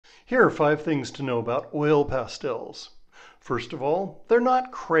Here are 5 things to know about oil pastels. First of all, they're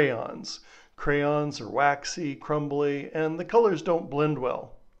not crayons. Crayons are waxy, crumbly, and the colors don't blend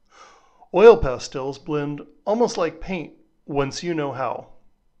well. Oil pastels blend almost like paint once you know how.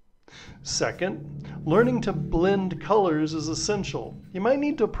 Second, learning to blend colors is essential. You might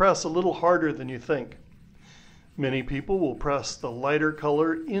need to press a little harder than you think. Many people will press the lighter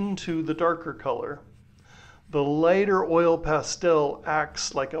color into the darker color. The lighter oil pastel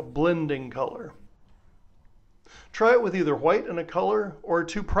acts like a blending color. Try it with either white and a color or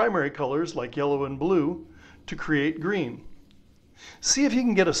 2 primary colors like yellow and blue to create green. See if you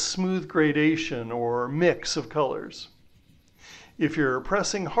can get a smooth gradation or mix of colors. If you're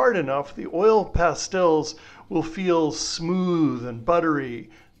pressing hard enough, the oil pastels will feel smooth and buttery,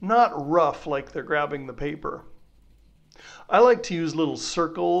 not rough like they're grabbing the paper. I like to use little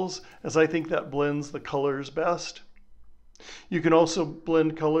circles as I think that blends the colors best. You can also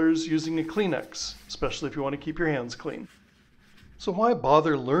blend colors using a Kleenex, especially if you want to keep your hands clean. So why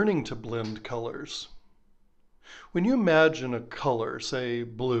bother learning to blend colors? When you imagine a color, say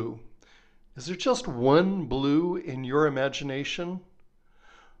blue, is there just one blue in your imagination?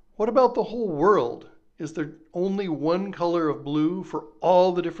 What about the whole world? Is there only one color of blue for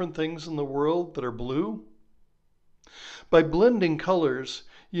all the different things in the world that are blue? By blending colors,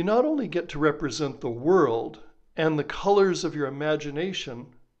 you not only get to represent the world and the colors of your imagination,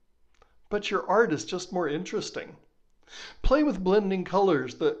 but your art is just more interesting. Play with blending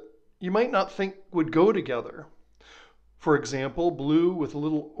colors that you might not think would go together. For example, blue with a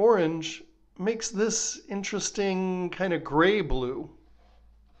little orange makes this interesting kind of gray blue.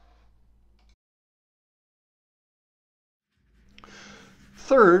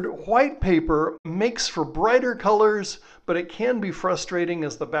 Third, white paper makes for brighter colors, but it can be frustrating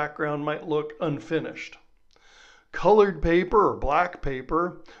as the background might look unfinished. Colored paper or black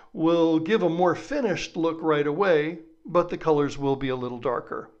paper will give a more finished look right away, but the colors will be a little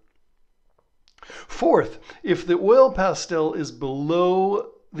darker. Fourth, if the oil pastel is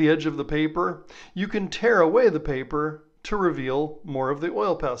below the edge of the paper, you can tear away the paper to reveal more of the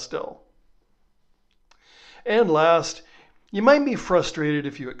oil pastel. And last, you might be frustrated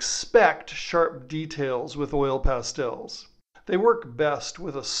if you expect sharp details with oil pastels. They work best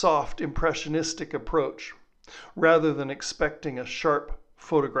with a soft, impressionistic approach, rather than expecting a sharp,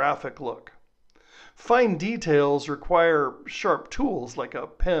 photographic look. Fine details require sharp tools like a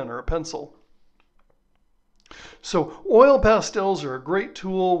pen or a pencil. So oil pastels are a great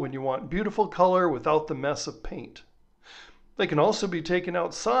tool when you want beautiful color without the mess of paint. They can also be taken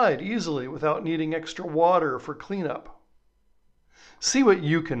outside easily without needing extra water for cleanup. See what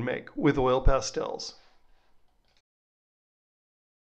you can make with oil pastels.